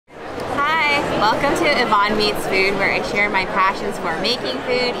Welcome to Yvonne Meets Food, where I share my passions for making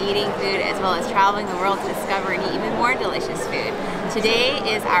food, eating food, as well as traveling the world to discover and eat even more delicious food. Today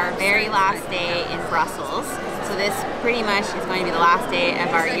is our very last day in Brussels, so this pretty much is going to be the last day of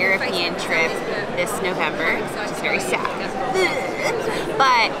our European trip this November, which is very sad.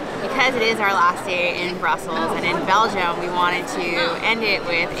 But because it is our last day in Brussels and in Belgium, we wanted to end it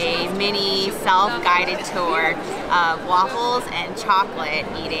with a mini self-guided tour of waffles and chocolate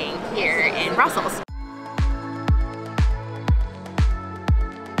eating here in Brussels.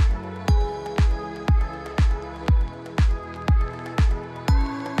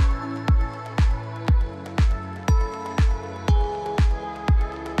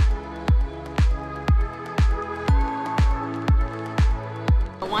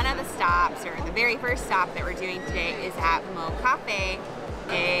 One of the stops, or the very first stop that we're doing today, is at Mo Cafe,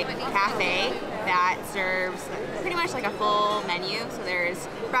 a cafe that serves pretty much like a full menu. So there's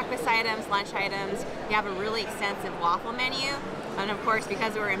breakfast items, lunch items. You have a really extensive waffle menu. And of course,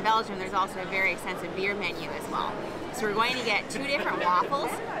 because we're in Belgium, there's also a very extensive beer menu as well. So we're going to get two different waffles.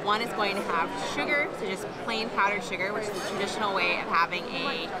 One is going to have sugar, so just plain powdered sugar, which is the traditional way of having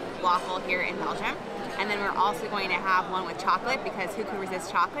a waffle here in Belgium. And then we're also going to have one with chocolate, because who could resist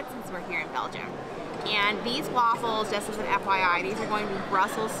chocolate since we're here in Belgium? And these waffles, just as an FYI, these are going to be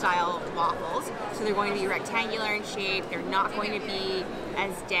Brussels style waffles. So they're going to be rectangular in shape. They're not going to be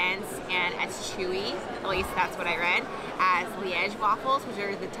as dense and as chewy, at least that's what I read, as Liege waffles, which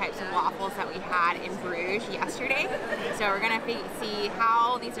are the types of waffles that we had in Bruges yesterday. So we're going to see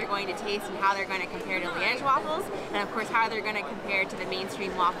how these are going to taste and how they're going to compare to Liege waffles, and of course how they're going to compare to the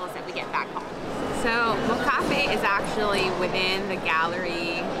mainstream waffles that we get back home. So Mo Cafe is actually within the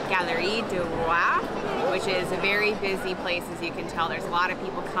Galerie du Roi, which is a very busy place, as you can tell. There's a lot of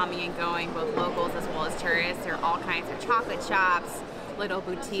people coming and going, both locals as well as tourists. There are all kinds of chocolate shops, little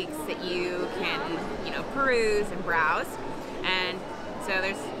boutiques that you can, peruse and browse. And so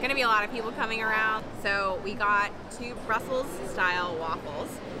there's going to be a lot of people coming around. So we got two Brussels style waffles.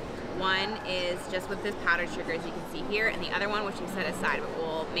 One is just with this powdered sugar, as you can see here, and the other one, which we set aside but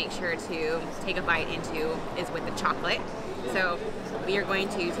we'll make sure to take a bite into, is with the chocolate. So we are going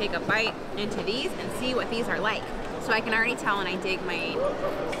to take a bite into these and see what these are like. So I can already tell when I dig my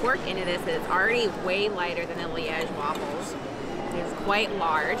fork into this that it's already way lighter than the Liege waffles. It's quite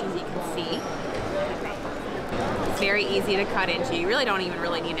large, as you can see. It's very easy to cut into. You really don't even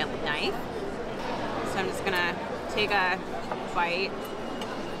really need a knife. So I'm just gonna take a bite.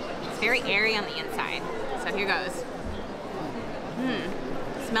 It's very airy on the inside. So here goes.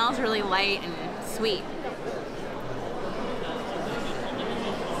 Smells really light and sweet.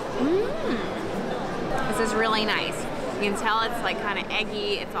 This is really nice. You can tell it's like kind of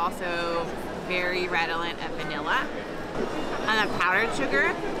eggy. It's also very redolent of vanilla. And the powdered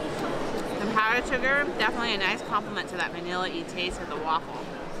sugar. The powdered sugar, definitely a nice complement to that vanilla-y taste of the waffle.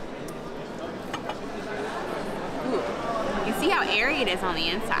 Ooh. You see how airy it is on the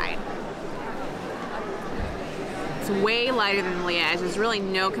inside. It's way lighter than the Liege. There's really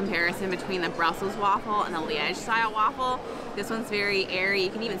no comparison between the Brussels waffle and the Liege style waffle. This one's very airy. You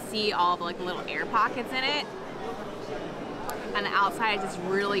can even see all the little air pockets in it. And the outside is just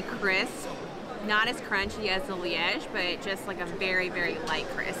really crisp. Not as crunchy as the Liege, but just like a very, very light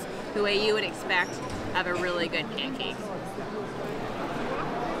crisp. The way you would expect of a really good pancake.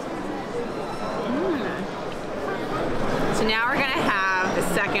 So now we're gonna have the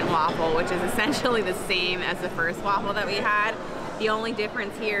second waffle, which is essentially the same as the first waffle that we had. The only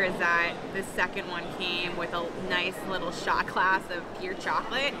difference here is that the second one came with a nice little shot glass of pure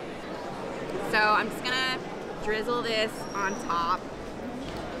chocolate. So I'm just gonna drizzle this on top,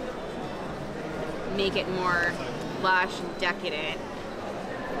 make it more lush and decadent,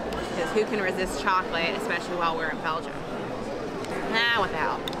 because who can resist chocolate, especially while we're in Belgium? Nah, what the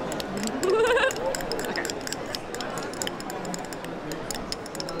hell. Okay.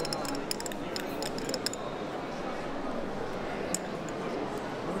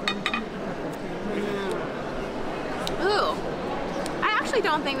 Ooh, I actually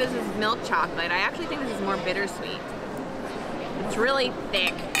don't think this is milk chocolate. I actually think this is more bittersweet. It's really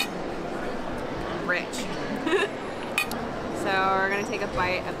thick and rich. So we're gonna take a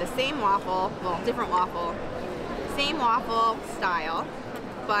bite of the same waffle, well, different waffle, same waffle style,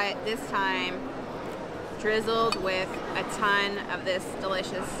 but this time drizzled with a ton of this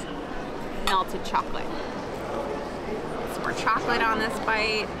delicious melted chocolate. Some more chocolate on this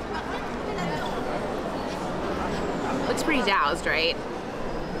bite. Looks pretty doused, right?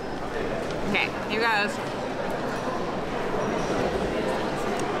 Okay, here goes.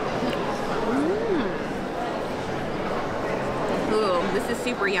 Ooh, this is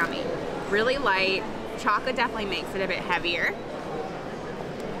super yummy. really light. Chocolate definitely makes it a bit heavier,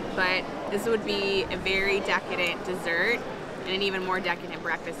 but this would be a very decadent dessert and an even more decadent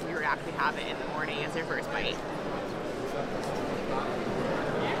breakfast if you were to actually have it in the morning as your first bite.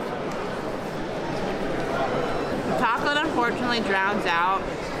 The chocolate unfortunately drowns out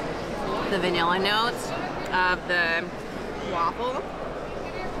the vanilla notes of the waffle,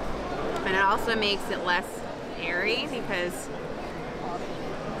 and it also makes it less airy because,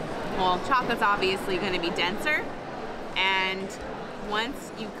 well, chocolate's obviously going to be denser, and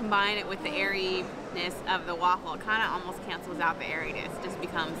once you combine it with the airiness of the waffle, it kind of almost cancels out the airiness. It just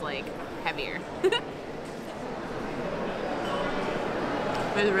becomes like heavier.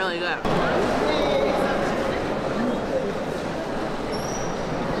 It's really good.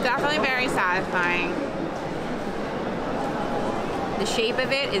 Definitely very satisfying. The shape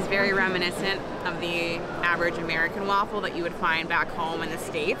of it is very reminiscent of the average American waffle that you would find back home in the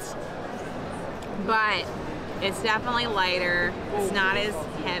States. But it's definitely lighter. It's not as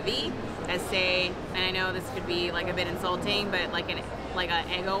heavy as, say, and I know this could be like a bit insulting, but like an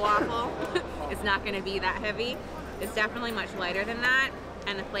Eggo waffle, it's not going to be that heavy. It's definitely much lighter than that,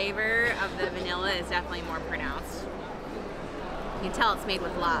 and the flavor of the vanilla is definitely more pronounced. You can tell it's made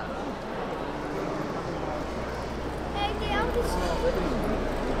with love.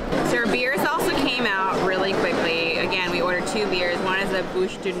 So our beers also came out really quickly. Again, we ordered 2 beers. One is a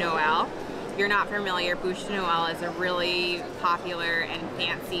Bouche de Noël. If you're not familiar, Bouche de Noël is a really popular and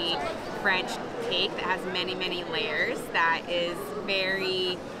fancy French cake that has many, many layers that is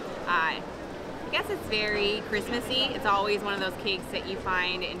very, I guess it's very Christmassy. It's always one of those cakes that you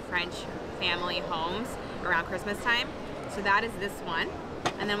find in French family homes around Christmas time. So that is this one.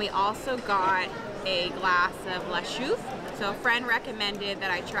 And then we also got a glass of La Chouffe. So a friend recommended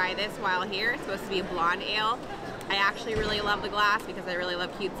that I try this while here. It's supposed to be a blonde ale. I actually really love the glass because I really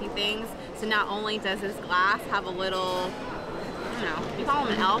love cutesy things. So not only does this glass have a little, I don't know, you call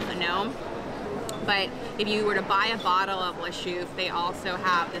him an elf, a gnome, but if you were to buy a bottle of La Chouffe, they also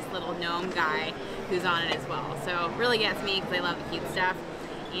have this little gnome guy who's on it as well. So it really gets me because I love the cute stuff.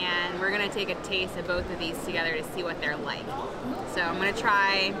 And we're gonna take a taste of both of these together to see what they're like. So I'm gonna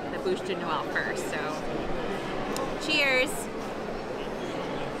try the Bouche de Noël first, so cheers.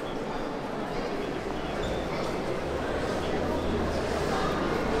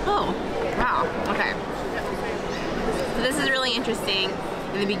 Oh, wow, okay. So this is really interesting.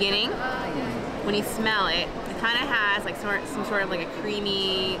 In the beginning, when you smell it, it kind of has like some sort of like a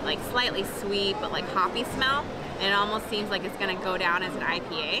creamy, like slightly sweet, but like hoppy smell. And it almost seems like it's gonna go down as an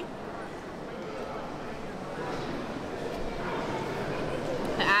IPA.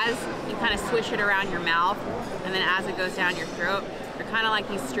 But as you kind of swish it around your mouth, and then as it goes down your throat, they're kind of like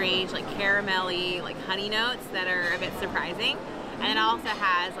these strange, like caramelly, like honey notes that are a bit surprising. And it also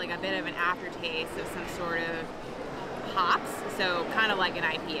has like a bit of an aftertaste of some sort of hops, so kind of like an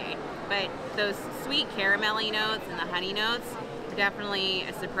IPA. But those sweet caramelly notes and the honey notes are definitely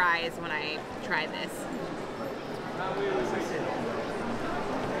a surprise when I tried this.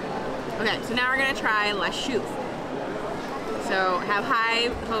 Okay, so now we're gonna try La Chouffe. So have high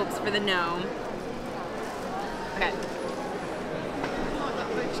hopes for the gnome. Okay.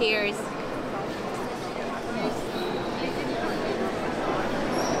 Cheers.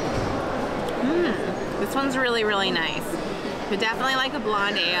 This one's really, really nice. But definitely like a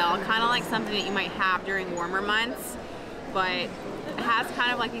blonde ale, kind of like something that you might have during warmer months, but it has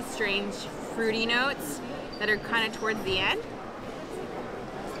kind of like these strange fruity notes that are kind of towards the end.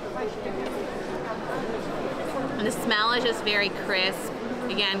 And the smell is just very crisp,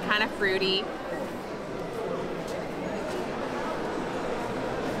 again, kind of fruity.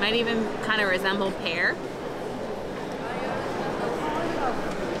 Might even kind of resemble pear.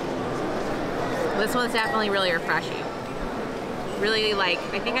 This one's definitely really refreshing. Really like,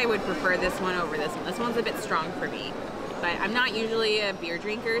 I think I would prefer this one over this one. This one's a bit strong for me. But I'm not usually a beer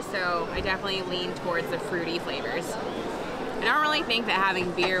drinker, so I definitely lean towards the fruity flavors. I don't really think that having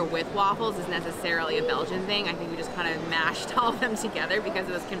beer with waffles is necessarily a Belgian thing. I think we just kind of mashed all of them together because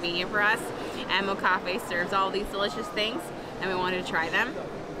it was convenient for us. And Mo Cafe serves all these delicious things, and we wanted to try them.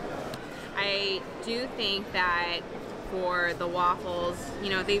 I do think that for the waffles, you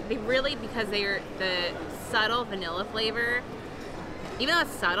know, they really, because they're the subtle vanilla flavor, even though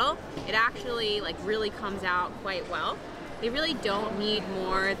it's subtle, it actually like really comes out quite well. They really don't need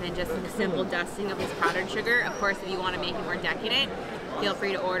more than just a simple dusting of this powdered sugar. Of course, if you want to make it more decadent, feel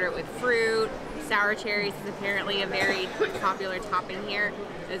free to order it with fruit. Sour cherries is apparently a very popular topping here,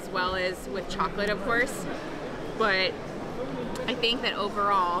 as well as with chocolate, of course. But I think that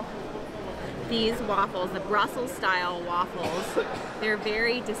overall, these waffles, the Brussels style waffles, they're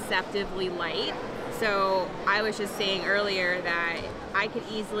very deceptively light. So I was just saying earlier that I could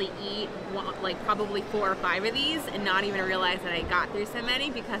easily eat like probably 4 or 5 of these and not even realize that I got through so many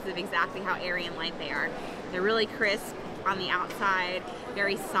because of exactly how airy and light they are. They're really crisp on the outside,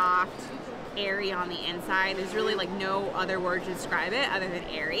 very soft, airy on the inside. There's really like no other word to describe it other than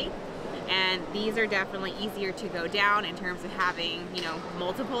airy. And these are definitely easier to go down in terms of having, you know,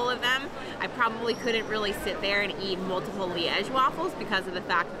 multiple of them. I probably couldn't really sit there and eat multiple Liege waffles because of the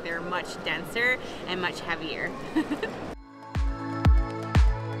fact that they're much denser and much heavier.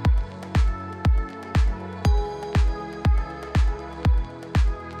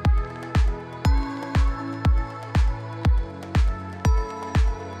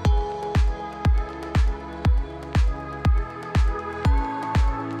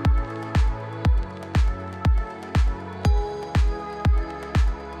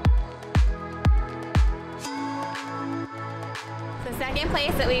 Second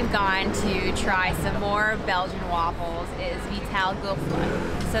place that we've gone to try some more Belgian waffles is Vital Waffle.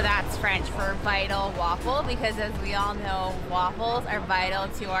 So that's French for vital waffle, because as we all know, waffles are vital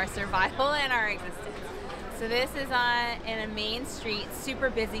to our survival and our existence. So this is in a main street, super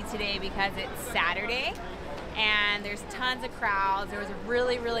busy today because it's Saturday and there's tons of crowds. There was a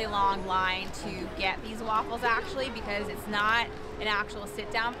really, really long line to get these waffles actually, because it's not an actual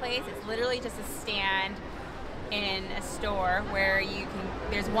sit down place. It's literally just a stand in a store where you can,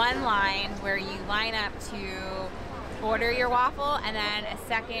 there's one line where you line up to order your waffle, and then a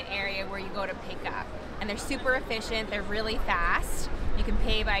second area where you go to pick up. And they're super efficient, they're really fast. You can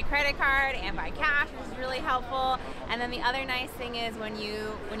pay by credit card and by cash, which is really helpful. And then the other nice thing is when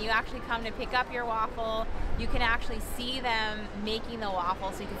you actually come to pick up your waffle, you can actually see them making the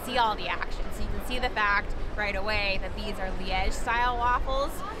waffle, so you can see all the action. So you can see the fact right away that these are Liege style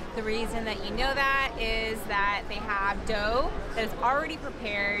waffles. The reason that you know that is that they have dough that is already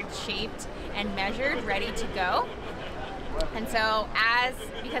prepared, shaped, and measured, ready to go. And so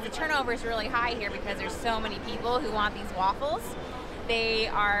because the turnover is really high here because there's so many people who want these waffles, they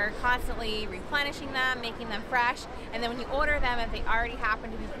are constantly replenishing them, making them fresh, and then when you order them, if they already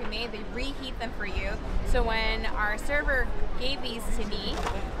happen to be pre-made, they reheat them for you. So when our server gave these to me,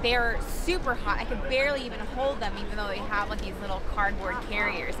 they're super hot. I could barely even hold them, even though they have like these little cardboard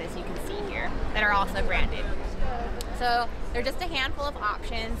carriers, as you can see here, that are also branded. So they're just a handful of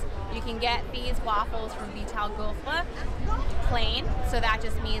options. You can get these waffles from Vital Waffle plain, so that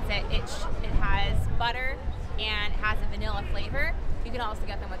just means that it has butter and has a vanilla flavor. You can also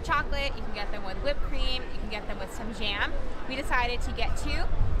get them with chocolate, you can get them with whipped cream, you can get them with some jam. We decided to get 2.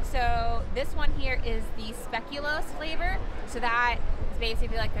 So this one here is the speculoos flavor. So that is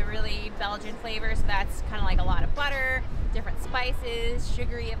basically like the really Belgian flavor. So that's kind of like a lot of butter, different spices,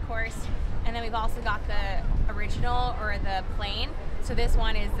 sugary of course. And then we've also got the original or the plain. So this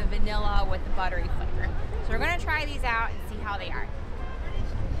one is the vanilla with the buttery flavor. So we're gonna try these out and see how they are.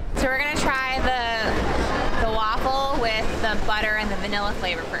 So we're gonna try the waffle with the butter and the vanilla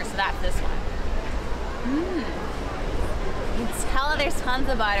flavor first. So that's this one. You can tell that there's tons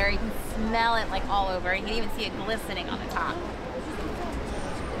of butter. You can smell it like all over. You can even see it glistening on the top.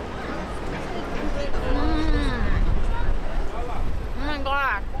 Oh my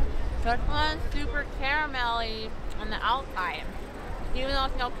gosh. This one's super caramelly on the outside, even though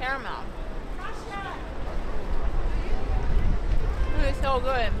it's no caramel. It's so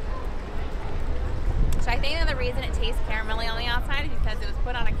good. So I think that the reason it tastes caramelly on the outside is because it was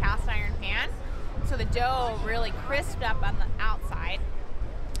put on a cast iron pan. So the dough really crisped up on the outside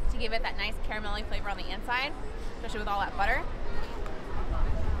to give it that nice caramelly flavor on the inside, especially with all that butter.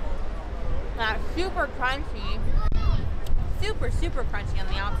 Super crunchy, super crunchy on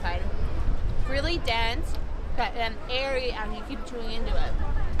the outside. Really dense, but then airy as you keep chewing into it.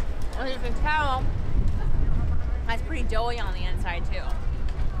 As you can tell, it's pretty doughy on the inside too.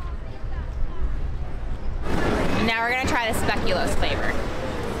 Now we're gonna try the speculoos flavor.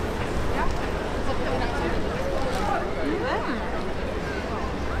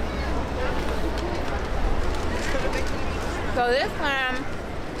 So this one,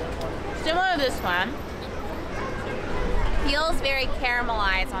 similar to this one, feels very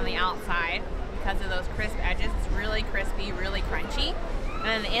caramelized on the outside because of those crisp edges. It's really crispy, really crunchy. And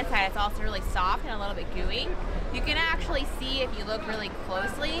then the inside, it's also really soft and a little bit gooey. You can actually see, if you look really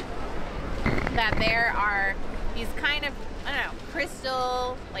closely, that there are these kind of, I don't know,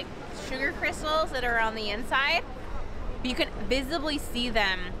 crystal, like sugar crystals that are on the inside. You can visibly see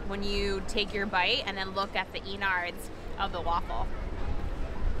them when you take your bite and then look at the innards of the waffle.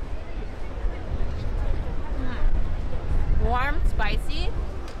 Warm, spicy,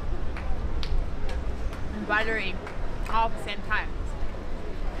 buttery all at the same time.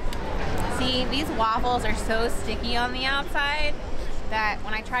 See, these waffles are so sticky on the outside that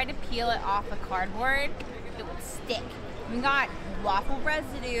when I tried to peel it off the cardboard, it would stick. We got waffle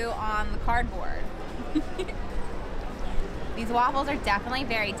residue on the cardboard. These waffles are definitely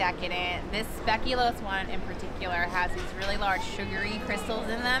very decadent. This speculoos one in particular has these really large sugary crystals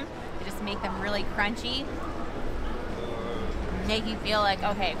in them. They just make them really crunchy. Make you feel like,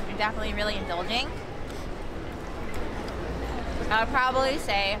 okay, you're definitely really indulging. I would probably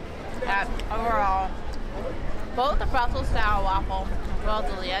say that overall, both the Brussels style waffle as well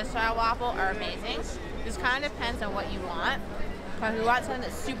as the Liege style waffle are amazing. This kind of depends on what you want. If you want something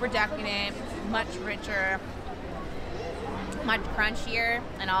that's super decadent, much richer, much crunchier,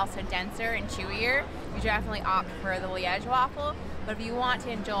 and also denser and chewier, you definitely opt for the Liege waffle. But if you want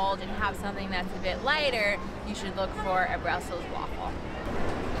to indulge and have something that's a bit lighter, you should look for a Brussels waffle.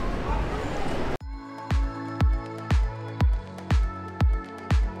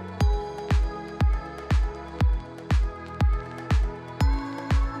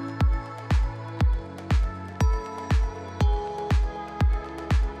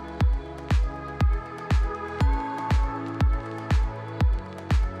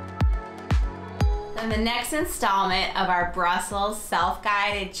 And the next installment of our Brussels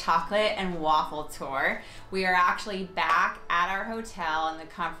self-guided chocolate and waffle tour, we are actually back at our hotel in the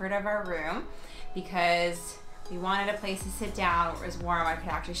comfort of our room because we wanted a place to sit down where it was warm. I could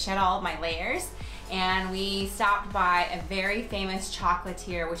actually shed all of my layers. And we stopped by a very famous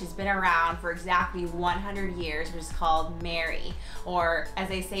chocolatier which has been around for exactly 100 years, which is called Mary, or as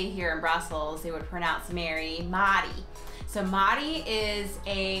they say here in Brussels, they would pronounce Mary, Madi. So Madi is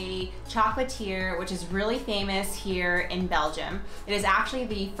a chocolatier which is really famous here in Belgium. It is actually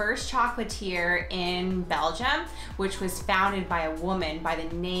the first chocolatier in Belgium, which was founded by a woman by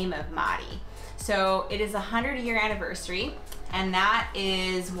the name of Madi. So it is a 100-year anniversary, and that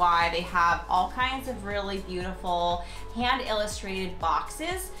is why they have all kinds of really beautiful hand-illustrated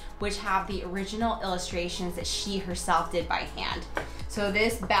boxes which have the original illustrations that she herself did by hand. So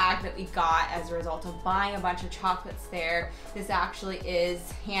this bag that we got as a result of buying a bunch of chocolates there, this actually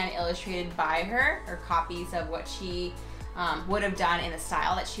is hand illustrated by her, or copies of what she would have done in the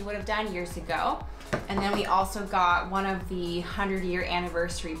style that she would have done years ago. And then we also got one of the 100-year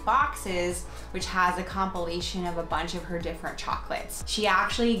anniversary boxes, which has a compilation of a bunch of her different chocolates. She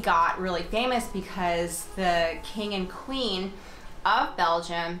actually got really famous because the king and queen of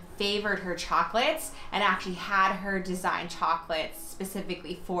Belgium favored her chocolates and actually had her design chocolates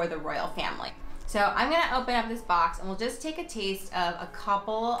specifically for the royal family. So I'm gonna open up this box and we'll just take a taste of a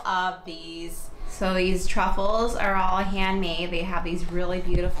couple of these. So these truffles are all handmade. They have these really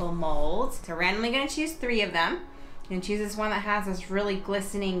beautiful molds. So randomly gonna choose 3 of them. I'm gonna choose this one that has this really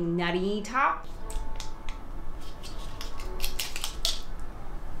glistening nutty top.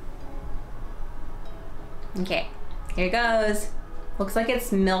 Okay, here it goes. Looks like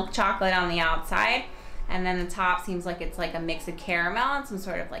it's milk chocolate on the outside, and then the top seems like it's like a mix of caramel and some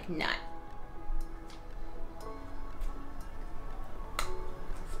sort of like nut.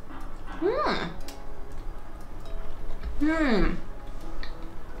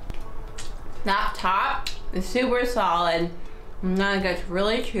 That top is super solid, and then it gets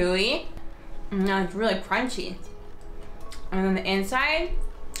really chewy, and then it's really crunchy. And then the inside,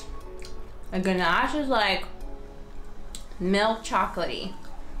 the ganache is like milk chocolatey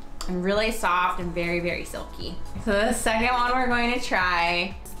and really soft and very, very silky. So the second one we're going to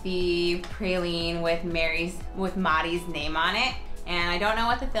try is the praline with Madi's name on it. And I don't know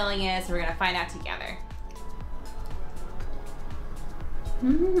what the filling is, so we're gonna find out together.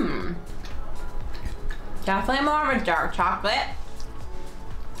 Definitely more of a dark chocolate.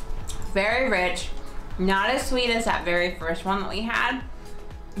 Very rich, not as sweet as that very first one that we had.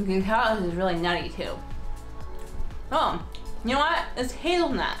 You can tell this is really nutty too. Oh, you know what? It's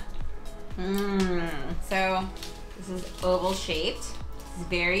hazelnut. So this is oval shaped. It's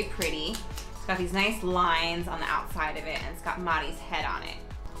very pretty. It's got these nice lines on the outside of it, and it's got Madi's head on it.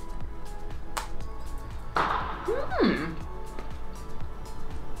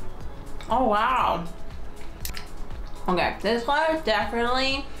 Oh wow. Okay, this one is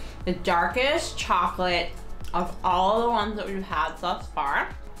definitely the darkest chocolate of all the ones that we've had thus far.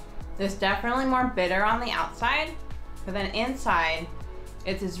 It's definitely more bitter on the outside, but then inside,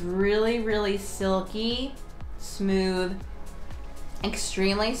 it's this really, really silky, smooth,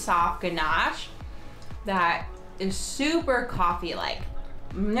 extremely soft ganache that is super coffee-like.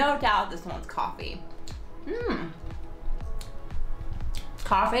 No doubt this one's coffee.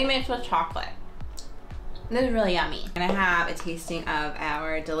 Coffee mixed with chocolate. This is really yummy. I'm gonna have a tasting of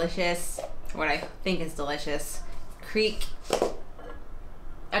our delicious what I think is delicious,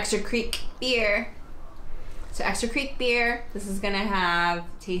 Extra Creek beer. So Extra Creek beer, this is gonna have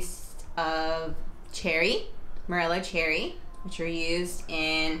taste of cherry, Merlot cherry, which are used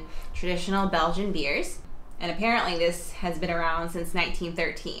in traditional Belgian beers. And apparently this has been around since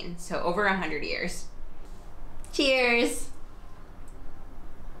 1913, so over 100 years. Cheers!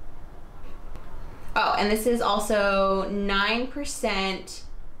 Oh, and this is also 9%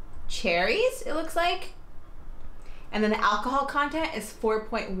 cherries, it looks like. And then the alcohol content is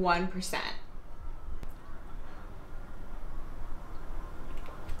 4.1%.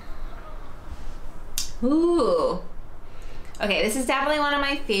 Ooh. Okay, this is definitely one of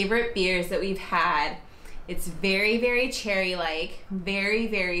my favorite beers that we've had. It's very, very cherry-like, very,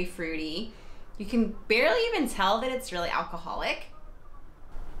 very fruity. You can barely even tell that it's really alcoholic.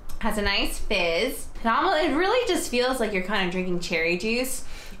 Has a nice fizz. It really just feels like you're kind of drinking cherry juice,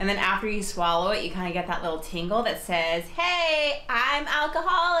 and then after you swallow it, you kind of get that little tingle that says, hey, I'm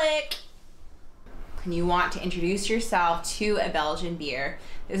alcoholic. And you want to introduce yourself to a Belgian beer,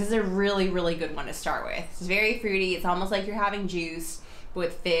 this is a really, really good one to start with. It's very fruity. It's almost like you're having juice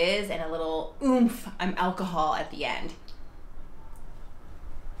with fizz and a little oomph, alcohol at the end.